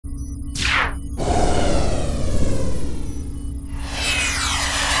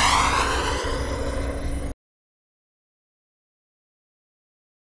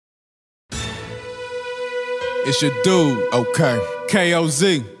It's your dude, okay.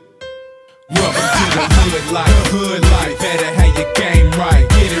 KOZ. Welcome to the hood life, hood life. Better have your game right,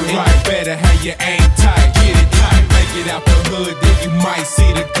 get it right. Better have your aim tight, get it tight. Make it out the hood, then you might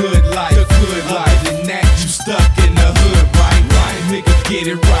see the good life, the good life. Other than that, you stuck in the hood, right? Right, nigga, get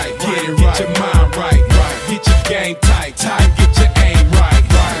it right, get it right. Get your mind right, right. Get your game tight, tight. Get your aim right,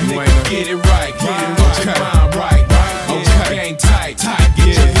 right. Nigga, get it right, get it right. Get your mind right, right. Get your game tight, tight.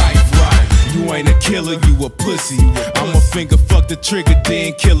 Get your life right. You ain't a killer, you a pussy. I'ma finger fuck the trigger,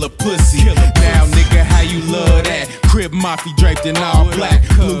 then kill a pussy. Now, nigga, how you love that? Crib Mafia draped in all black.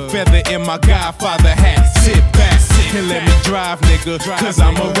 Blue feather in my Godfather hat. Sit back and let me drive, nigga, cause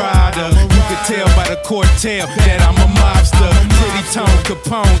I'm a rider. You can tell by the cartel that I'm a mobster. Pretty Tone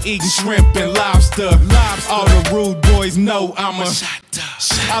Capone eating shrimp and lobster. All the rude boys know I'm a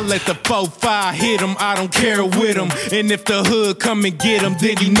I let the 4-5 hit them, I don't care with them. And if the hood come and get them,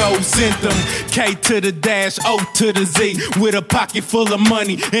 then you know who sent them. K to the dash, O to the Z, with a pocket full of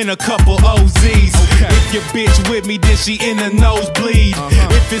money and a couple OZs. If your bitch with me, then she in the nosebleed.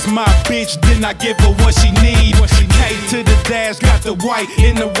 If it's my bitch, then I give her what she need. K to the dash, got the white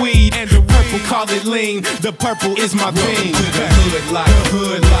in the weed, and the purple, call it lean. The purple is my thing. To the hood life,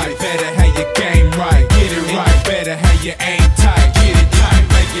 hood life. Better have your game right, get it right. Better have your aim tight, get it tight.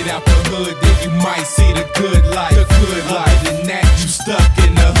 Make it out the hood, then you might see the good life, the good life. Other than that, you stuck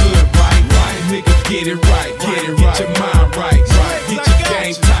in the hood, right? Right, nigga, get it right, get it right. Get your mind right, right. Get your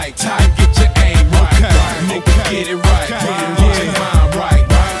game tight, tight. Get your aim right, right. Nigga, get it right, get your mind right,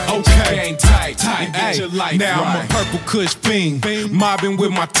 right. Get your game tight, tight. Get your life now right. I'm a purple kush fiend, mobbing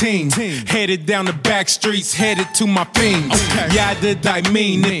with my team. Headed down the back streets, headed to my fiends. Yeah, that I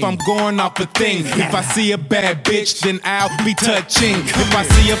mean, if I'm going off a thing. If I see a bad bitch, then I'll be touching. If I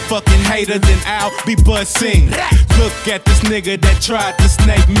see a fucking hater, then I'll be bussing. Look at this nigga that tried to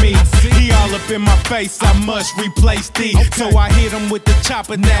snake me. He all up in my face, I must replace these. So I hit him with the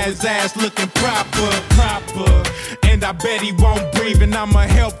chopper, now his ass looking proper. And I bet he won't breathe, and I'ma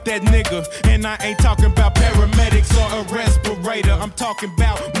help that nigga. And I ain't talking about paramedics or a respirator. I'm talking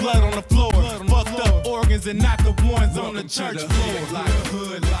about blood on the floor, fucked up organs and not the ones on the church floor. Like a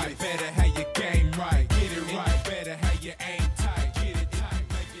hood life, better have your game right.